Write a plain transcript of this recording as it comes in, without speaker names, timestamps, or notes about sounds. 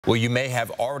Well, you may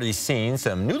have already seen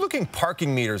some new-looking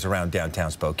parking meters around downtown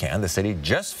Spokane. The city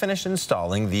just finished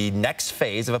installing the next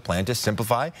phase of a plan to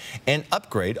simplify and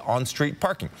upgrade on-street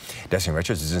parking. Destiny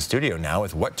Richards is in studio now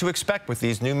with what to expect with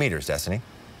these new meters. Destiny?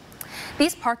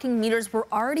 These parking meters were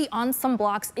already on some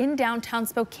blocks in downtown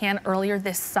Spokane earlier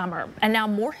this summer, and now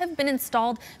more have been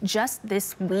installed just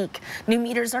this week. New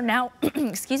meters are now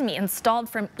installed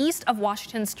from east of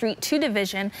Washington Street to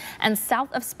Division and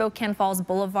south of Spokane Falls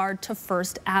Boulevard to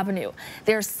First Avenue.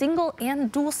 They're single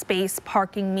and dual space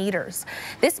parking meters.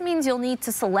 This means you'll need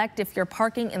to select if you're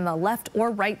parking in the left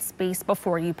or right space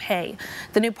before you pay.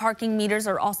 The new parking meters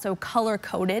are also color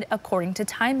coded according to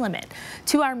time limit.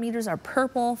 2-hour meters are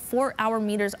purple, 4-hour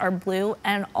meters are blue,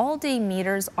 and all-day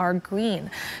meters are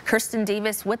green. Kirsten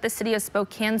Davis with the City of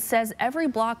Spokane says every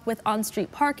block with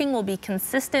on-street parking will be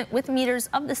consistent with meters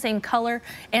of the same color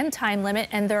and time limit,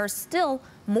 and there are still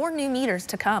more new meters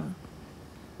to come.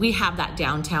 We have that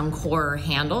downtown core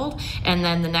handled, and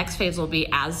then the next phase will be,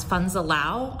 as funds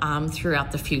allow,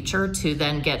 throughout the future, to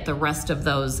then get the rest of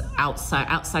those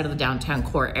outside of the downtown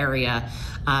core area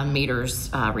meters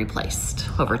replaced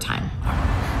over time.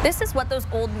 This is what those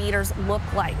old meters look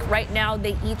like. Right now,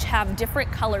 they each have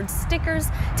different colored stickers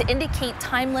to indicate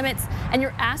time limits, and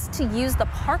you're asked to use the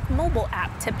Park Mobile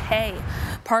app to pay.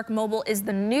 Park Mobile is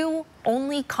the new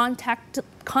only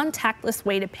contactless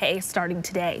way to pay starting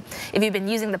today. If you've been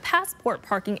using the Passport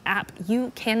parking app,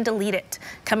 you can delete it.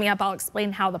 Coming up, I'll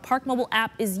explain how the Park Mobile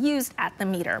app is used at the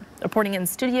meter. Reporting in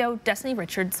studio, Destiny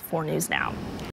Richards, 4 News Now.